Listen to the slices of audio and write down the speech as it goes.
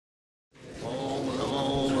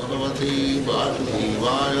Bhagavate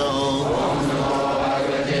Vasudevaya.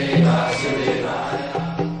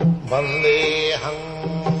 Vandeham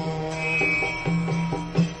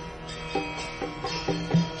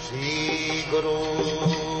Sri Guru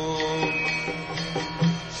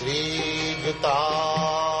Sri Juta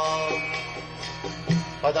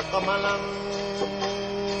Padakamalam.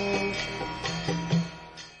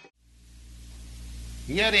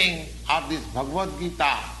 Hearing of this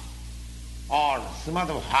Bhagavad-gita or Srimad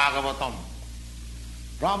Bhagavatam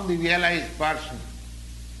from the realized person,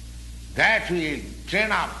 that will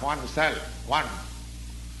train up oneself,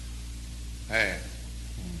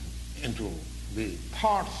 into the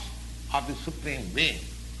thoughts of the Supreme Being,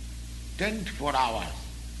 24 hours,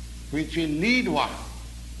 which will lead one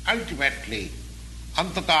ultimately,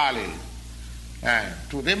 antakali,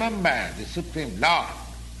 to remember the Supreme Lord,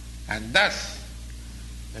 and thus,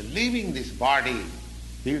 leaving this body,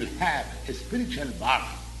 he will have a spiritual body,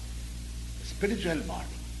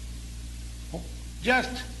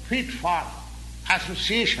 just fit for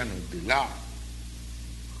association with the Lord.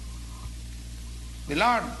 The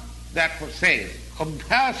Lord therefore says,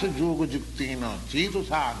 Abhyasa yoga juktina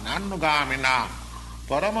chetusa nanugamina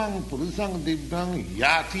paramang purusang divyang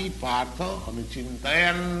yati partha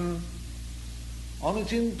anuchintayan.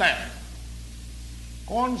 Anuchintayan.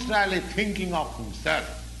 Constantly thinking of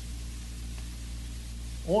himself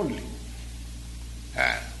only.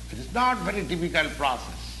 It is not a very difficult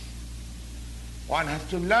process. One has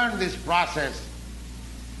to learn this process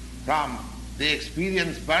from the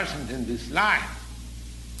experienced persons in this life.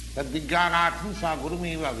 That vijnanatma sa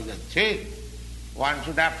gurumeva vijachet. One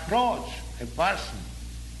should approach a person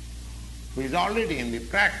who is already in the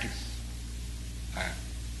practice.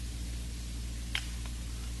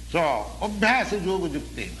 So, abhyasa yoga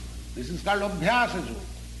juktena. This is called abhyasa yoga,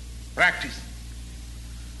 practice.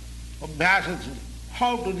 Abhyasa,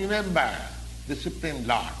 how to remember the Supreme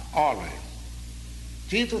Lord always.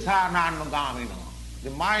 Chetusa nanugamino. The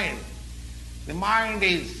mind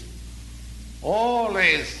is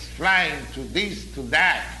always flying to this, to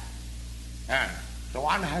that. And so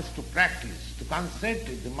one has to practice, to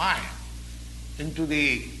concentrate the mind into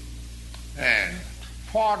the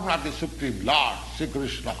form of the Supreme Lord, Sri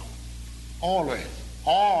Krishna, always,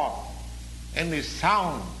 or in the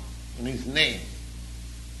sound in his name,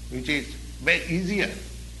 which is very easier.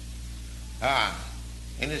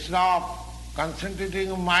 Instead of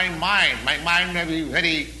concentrating on my mind may be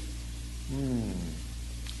very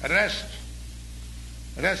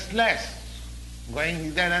restless, going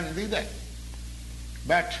hither and thither.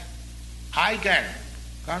 But I can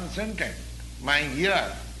concentrate my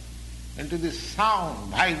ear into the sound,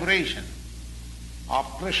 vibration of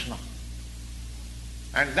Krishna.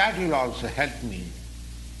 And that will also help me.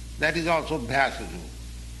 That is also Abhyasa yoga.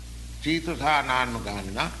 Chetusa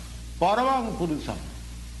nanugamina paramam purusam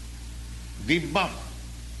dibbam.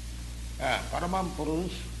 Paramam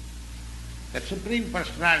purus, the Supreme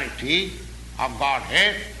Personality of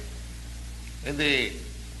Godhead in the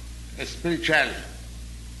spiritual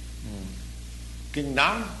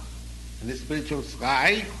kingdom, in the spiritual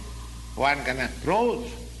sky, one can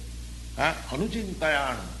approach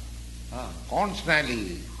anuchintayan,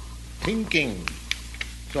 constantly thinking.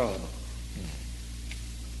 So,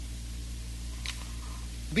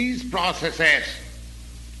 these processes,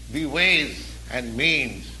 the ways and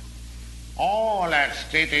means, all are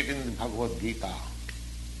stated in the Bhagavad-gita.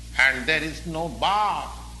 And there is no bar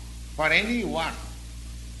for anyone.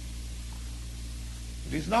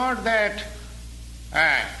 It is not that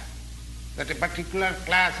a particular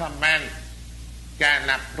class of men can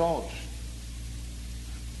approach.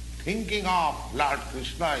 Thinking of Lord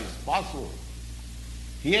Krishna is possible.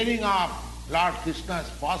 Hearing of Lord Krishna is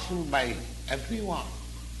possible by everyone.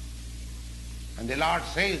 And the Lord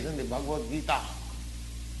says in the Bhagavad-gita,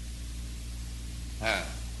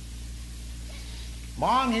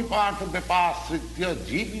 Manghi partha vyapasritya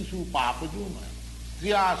jivisu papajuna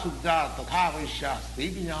striya sudra tatha vaishya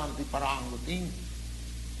stevijanti parangvatim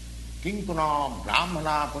kinkuna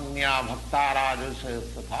brahmana punya bhakta rajasya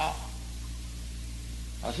tatha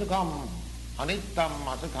asukam anittam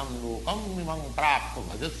asukam lokam mimang prapta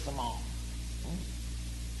bhajasama.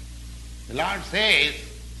 The Lord says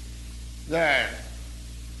that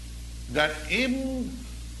in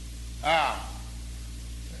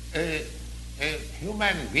a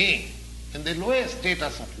human being in the lowest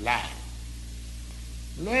status of life,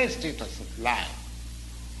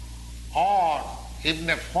 or even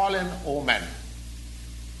a fallen woman,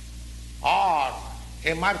 or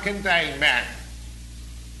a mercantile man,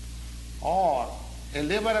 or a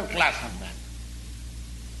liberal class of men.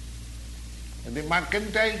 In the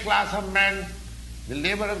mercantile class of men, the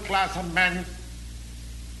laborer class of men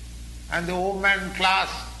and the woman class,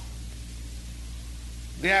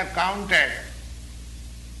 they are counted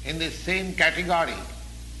in the same category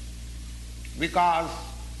because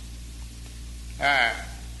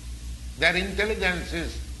their intelligence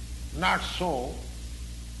is not so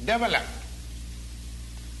developed.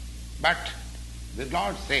 But the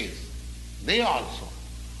Lord says, they also,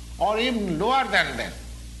 or even lower than them,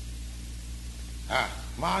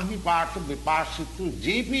 Mahi Partha Vipashitu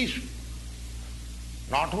Jepishu,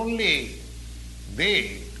 not only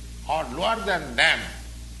they or lower than them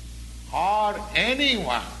or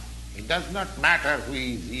anyone, it does not matter who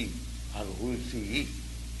is he or who is he,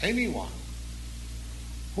 anyone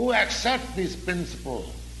who accepts this principle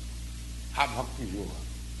of Bhakti Yoga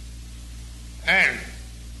and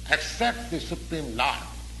accepts the Supreme Lord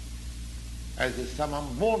as the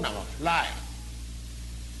summum bonum of life,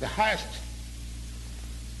 the highest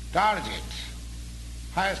target,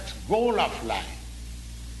 highest goal of life.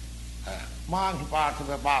 Mahi Partha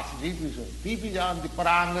Vipasya Tipi Janti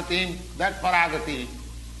Paragatim, that Paragati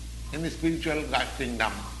in the spiritual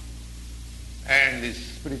kingdom and the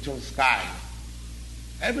spiritual sky,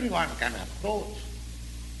 everyone can approach.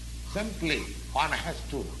 Simply one has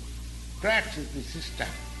to practice the system.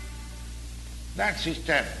 That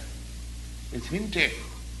system is hinted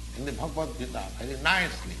in the Bhagavad-gita very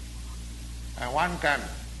nicely, and one can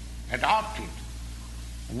adopt it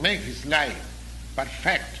and make his life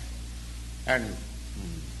perfect and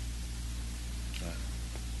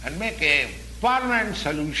make a permanent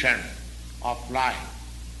solution of life.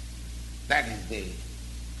 That is the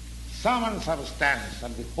sum and substance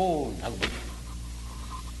of the whole Bhagavad-gita.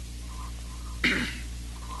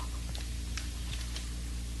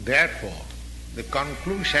 Therefore, the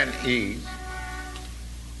conclusion is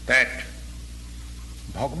that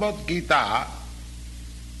Bhagavad-gita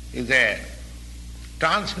is a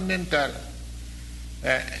transcendental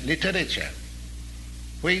literature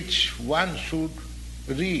which one should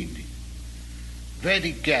read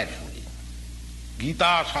very carefully.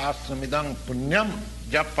 Gita Shastramidam Punyam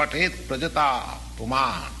Jap Patet Prajata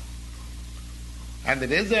Puman. And the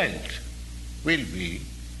result will be,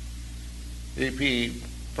 if he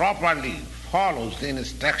properly follows the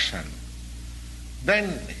instruction,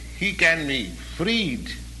 then he can be freed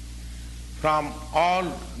from all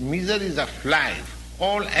miseries of life,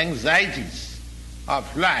 all anxieties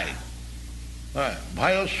of life,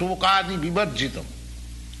 bhaya shokadi vivarjitam,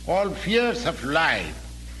 all fears of life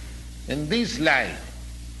in this life,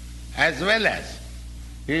 as well as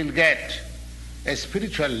he will get a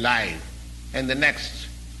spiritual life in the next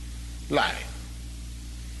life.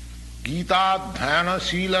 Gita dhyana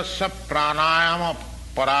silasya pranayama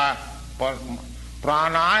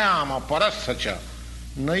parasya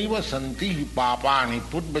naiva santi papani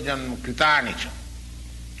purvajanma kritani cha.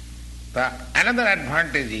 Another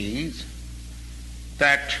advantage is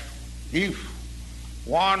that if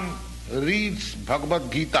one reads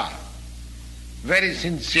Bhagavad-gita very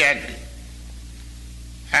sincerely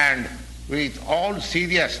and with all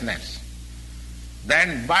seriousness,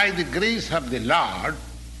 then by the grace of the Lord,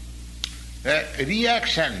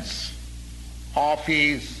 reactions of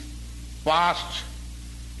his past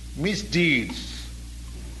misdeeds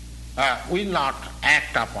will not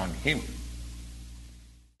act upon him.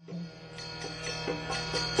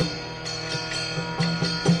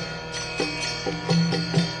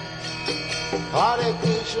 Hare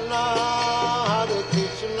Krishna,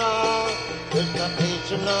 Krishna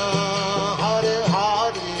Krishna,